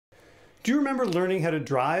Do you remember learning how to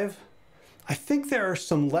drive? I think there are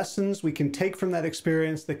some lessons we can take from that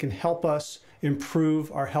experience that can help us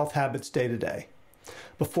improve our health habits day to day.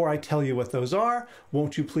 Before I tell you what those are,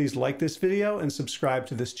 won't you please like this video and subscribe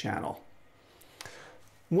to this channel?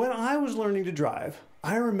 When I was learning to drive,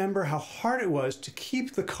 I remember how hard it was to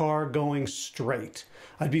keep the car going straight.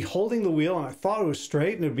 I'd be holding the wheel and I thought it was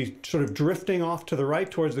straight and it'd be sort of drifting off to the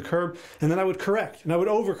right towards the curb, and then I would correct and I would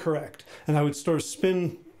overcorrect and I would sort of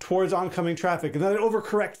spin towards oncoming traffic, and then I'd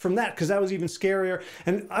overcorrect from that because that was even scarier,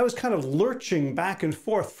 and I was kind of lurching back and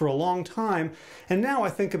forth for a long time. And now I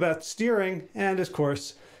think about steering, and of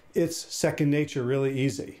course it's second nature, really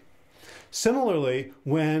easy. Similarly,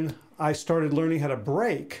 when I started learning how to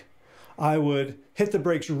brake, I would hit the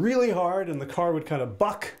brakes really hard and the car would kind of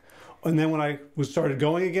buck. And then when I started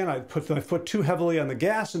going again, I'd put my foot too heavily on the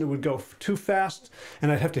gas and it would go too fast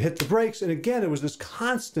and I'd have to hit the brakes. And again, it was this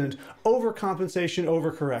constant overcompensation,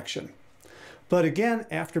 overcorrection. But again,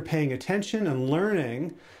 after paying attention and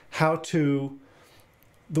learning how to,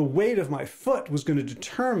 the weight of my foot was going to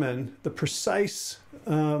determine the precise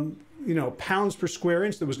pounds per square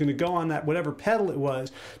inch that was going to go on that whatever pedal it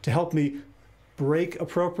was to help me brake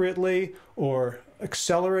appropriately or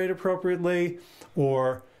accelerate appropriately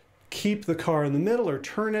or keep the car in the middle or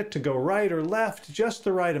turn it to go right or left, just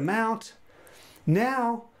the right amount.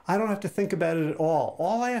 Now I don't have to think about it at all.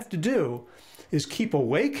 All I have to do is keep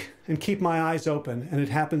awake and keep my eyes open, and it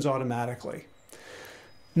happens automatically.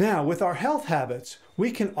 Now, with our health habits, we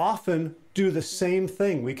can often do the same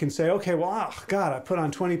thing. We can say, okay, well, oh God, I put on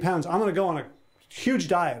 20 pounds. I'm going to go on a huge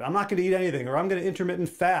diet. I'm not going to eat anything, or I'm going to intermittent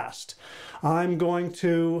fast. I'm going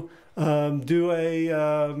to do a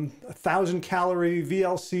 1,000-calorie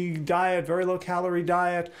VLC diet, very low-calorie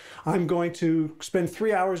diet. I'm going to spend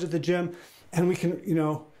 3 hours at the gym, and we can,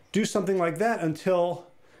 do something like that until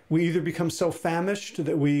we either become so famished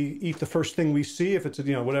that we eat the first thing we see, if it's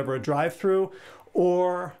a drive-through,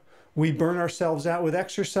 or we burn ourselves out with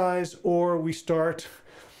exercise, or we start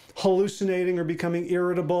hallucinating or becoming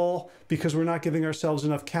irritable because we're not giving ourselves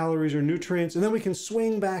enough calories or nutrients, and then we can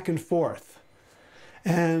swing back and forth.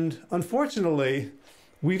 And unfortunately,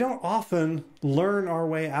 we don't often learn our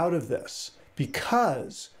way out of this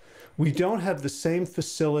because we don't have the same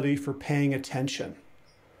facility for paying attention.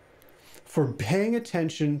 For paying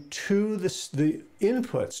attention to the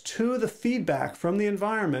inputs, to the feedback from the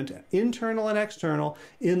environment, internal and external,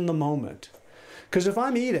 in the moment. Because if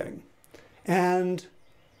I'm eating and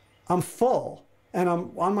I'm full and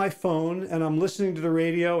I'm on my phone and I'm listening to the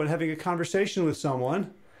radio and having a conversation with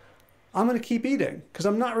someone, I'm going to keep eating because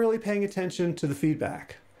I'm not really paying attention to the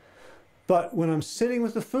feedback. But when I'm sitting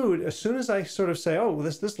with the food, as soon as I sort of say, oh,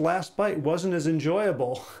 this last bite wasn't as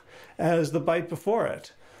enjoyable as the bite before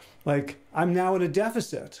it, like I'm now in a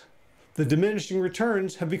deficit, the diminishing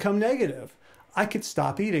returns have become negative, I could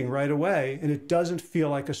stop eating right away and it doesn't feel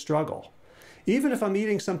like a struggle. Even if I'm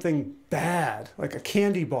eating something bad, like a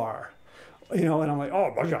candy bar, and I'm like,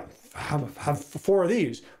 oh, I'm gonna have 4 of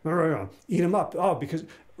these, eat them up. Oh, because,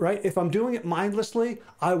 right, if I'm doing it mindlessly,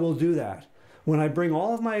 I will do that. When I bring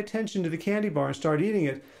all of my attention to the candy bar and start eating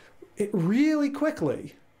it, really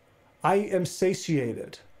quickly, I am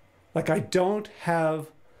satiated. Like I don't have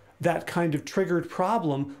that kind of triggered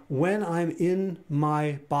problem when I'm in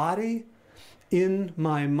my body, in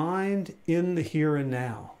my mind, in the here and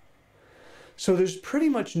now. So there's pretty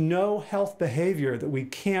much no health behavior that we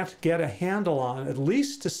can't get a handle on, at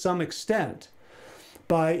least to some extent,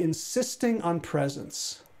 by insisting on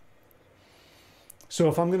presence. So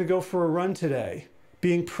if I'm going to go for a run today,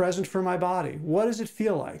 being present for my body, what does it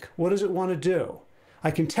feel like? What does it want to do? I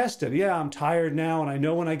can test it. Yeah, I'm tired now, and I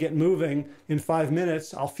know when I get moving in 5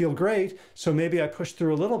 minutes, I'll feel great, so maybe I push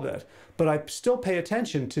through a little bit. But I still pay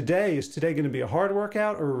attention. Is today going to be a hard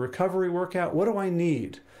workout or a recovery workout? What do I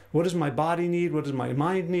need? What does my body need? What does my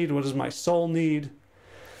mind need? What does my soul need?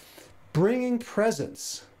 Bringing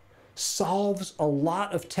presence solves a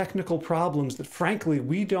lot of technical problems that, frankly,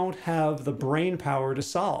 we don't have the brain power to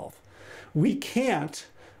solve. We can't,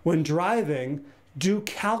 when driving, do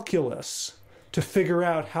calculus to figure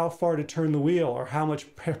out how far to turn the wheel or how much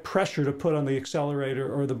pressure to put on the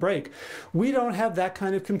accelerator or the brake. We don't have that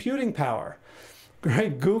kind of computing power.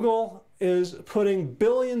 Right? Google is putting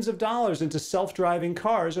billions of dollars into self-driving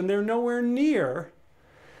cars, and they're nowhere near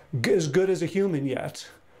as good as a human yet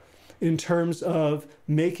in terms of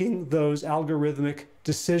making those algorithmic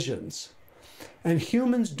decisions. And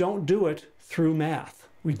humans don't do it through math.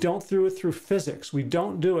 We don't do it through physics. We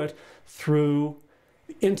don't do it through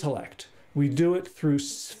intellect. We do it through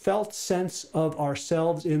felt sense of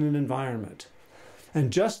ourselves in an environment.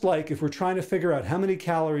 And just like if we're trying to figure out how many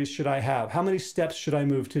calories should I have, how many steps should I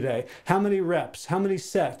move today, how many reps, how many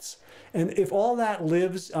sets, and if all that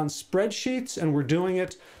lives on spreadsheets and we're doing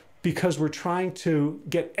it because we're trying to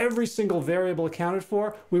get every single variable accounted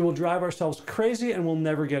for, we will drive ourselves crazy and we'll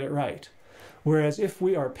never get it right. Whereas if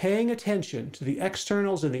we are paying attention to the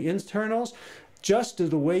externals and the internals, just as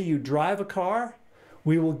the way you drive a car,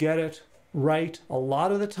 we will get it right a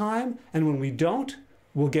lot of the time. And when we don't,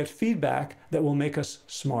 we'll get feedback that will make us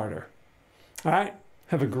smarter. All right,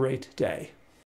 have a great day.